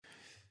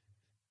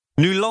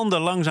Nu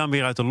landen langzaam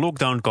weer uit de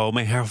lockdown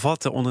komen,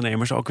 hervatten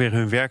ondernemers ook weer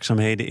hun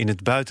werkzaamheden in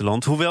het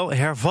buitenland. Hoewel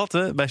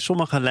hervatten bij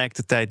sommigen lijkt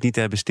de tijd niet te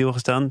hebben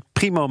stilgestaan.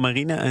 Primo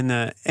Marine,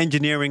 een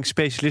engineering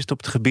specialist op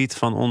het gebied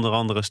van onder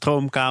andere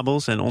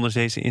stroomkabels en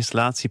onderzeese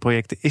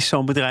installatieprojecten, is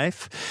zo'n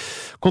bedrijf.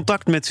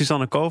 Contact met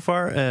Suzanne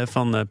Kovar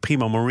van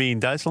Primo Marine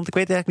Duitsland. Ik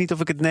weet eigenlijk niet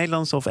of ik het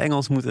Nederlands of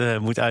Engels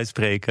moet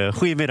uitspreken.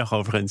 Goedemiddag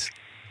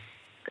overigens.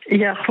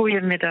 Ja,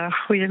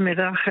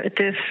 goedemiddag. Het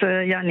is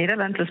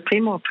Nederlands is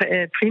Primo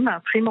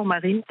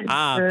Marine.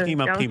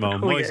 Primo.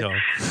 Mooi zo.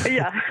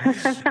 Ja.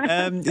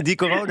 Die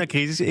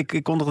coronacrisis, ik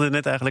kondigde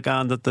net eigenlijk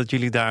aan dat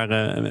jullie daar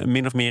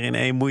min of meer in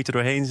één moeite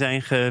doorheen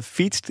zijn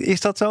gefietst.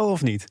 Is dat zo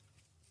of niet?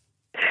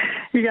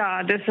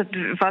 Ja, dus het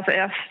was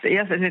eerst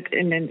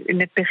in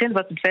het begin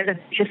was het wel een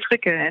beetje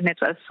schrikken, net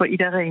als voor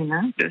iedereen. Hè?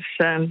 Dus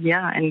en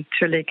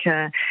natuurlijk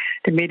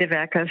de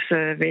medewerkers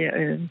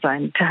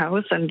zijn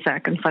thuis en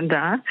werken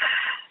vandaar.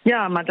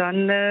 Ja, maar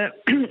dan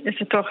is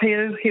het toch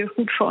heel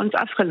goed voor ons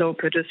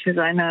afgelopen. Dus we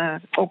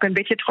zijn ook een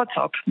beetje trots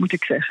op, moet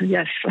ik zeggen.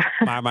 Yes.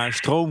 Maar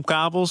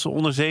stroomkabels,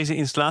 onderzeese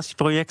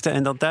installatieprojecten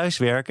en dan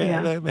thuiswerken,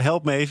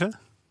 help me even.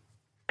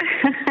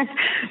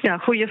 Ja,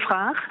 goede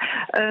vraag.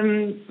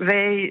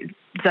 Wij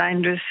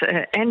zijn dus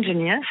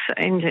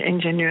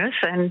ingenieurs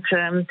en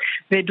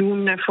wij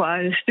doen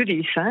vooral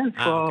studies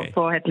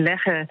voor het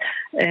leggen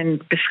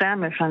en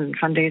beschermen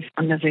van deze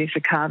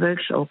onderzeese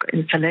kabels, ook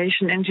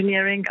installation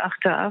engineering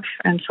achteraf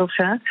en zo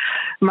ver.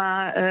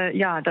 Maar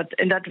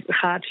dat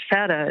gaat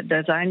verder.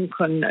 Er zijn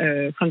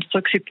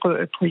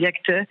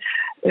constructieprojecten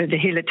de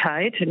hele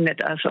tijd,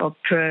 net als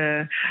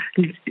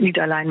niet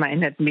alleen maar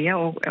in het meer,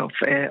 ook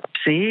op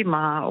zee,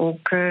 maar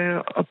ook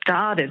op de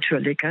aarde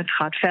natuurlijk. Het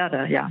gaat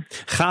verder, ja.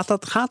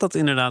 Gaat dat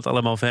inderdaad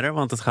allemaal verder?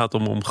 Want het gaat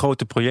om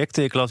grote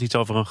projecten. Ik las iets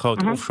over een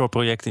groot offshore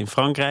project in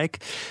Frankrijk.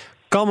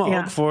 Kan me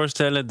ook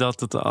voorstellen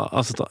dat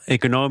als het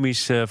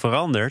economisch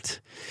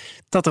verandert,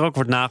 dat er ook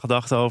wordt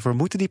nagedacht over,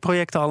 moeten die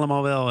projecten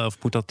allemaal wel, of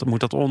moet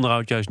dat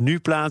onderhoud juist nu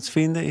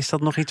plaatsvinden? Is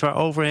dat nog iets waar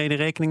overheden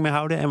rekening mee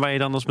houden en waar je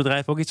dan als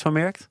bedrijf ook iets van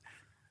merkt?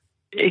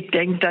 Ik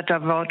denk dat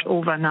daar wordt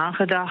over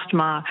nagedacht,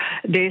 maar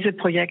deze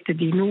projecten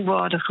die nu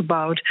worden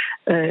gebouwd,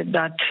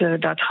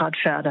 dat gaat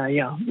verder,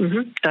 ja.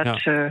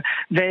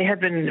 Wij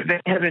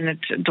hebben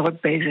het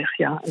druk bezig,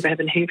 ja. We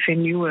hebben heel veel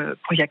nieuwe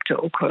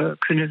projecten ook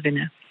kunnen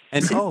winnen.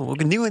 En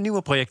ook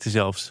nieuwe projecten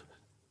zelfs?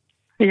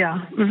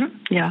 Ja,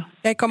 ja.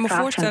 Ik kan me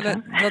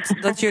voorstellen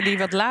dat jullie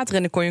wat later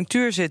in de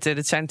conjunctuur zitten.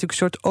 Dat zijn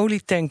natuurlijk een soort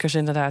olietankers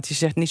inderdaad. Je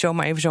zegt niet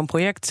zomaar even zo'n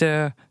project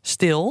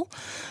stil.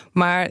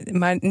 Maar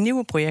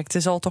nieuwe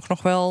projecten zal toch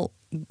nog wel,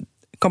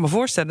 ik kan me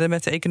voorstellen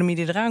met de economie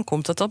die eraan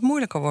komt, dat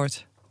moeilijker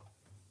wordt.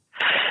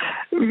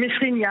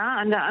 Misschien ja,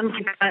 aan de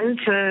andere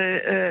kant,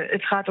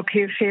 het gaat ook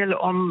heel veel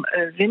om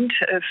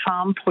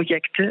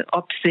windfarmprojecten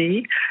op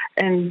zee.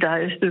 En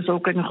daar is dus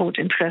ook een groot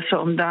interesse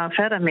om daar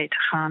verder mee te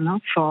gaan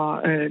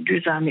voor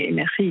duurzame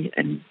energie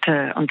en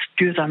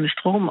duurzame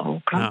stroom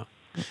ook. Ja.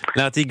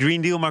 Laat die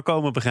Green Deal maar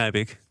komen, begrijp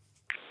ik.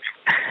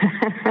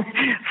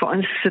 Voor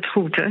ons is het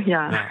goed, hè?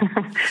 Ja.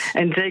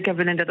 En zeker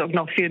willen dat ook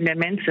nog veel meer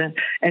mensen.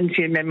 En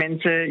veel meer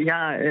mensen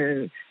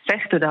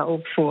vechten daar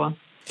ook voor.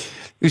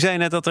 U zei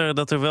net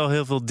dat er wel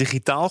heel veel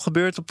digitaal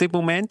gebeurt op dit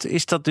moment.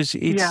 Is dat dus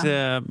iets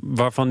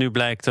waarvan nu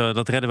blijkt,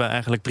 dat redden we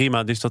eigenlijk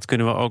prima, dus dat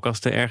kunnen we ook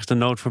als de ergste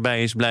nood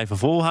voorbij is blijven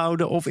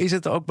volhouden? Of is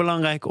het ook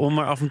belangrijk om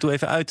er af en toe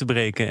even uit te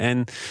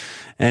breken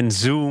en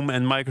Zoom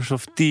en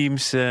Microsoft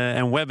Teams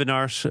en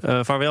webinars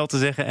vaarwel te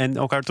zeggen en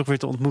elkaar toch weer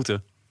te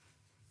ontmoeten?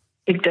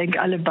 Ik denk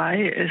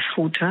allebei is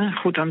goed, hè?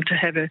 Goed om te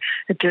hebben.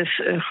 Het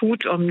is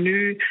goed om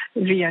nu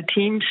via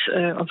Teams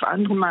of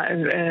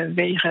andere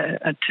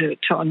wegen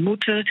te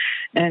ontmoeten.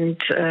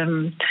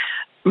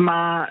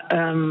 Maar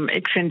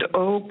ik vind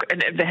ook,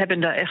 en we hebben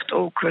daar echt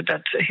ook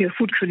dat heel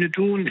goed kunnen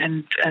doen.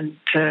 En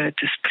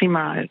het is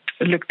prima, het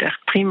lukt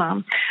echt prima.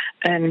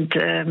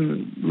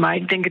 Maar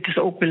ik denk het is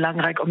ook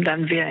belangrijk om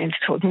dan weer eens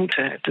te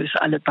ontmoeten. Dus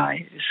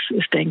allebei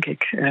is denk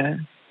ik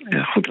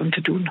goed om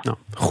te doen. Nou,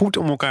 goed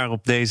om elkaar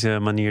op deze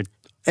manier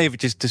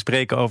eventjes te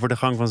spreken over de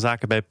gang van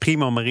zaken bij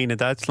Primo Marine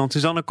Duitsland.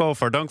 Suzanne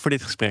Kovar, dank voor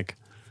dit gesprek.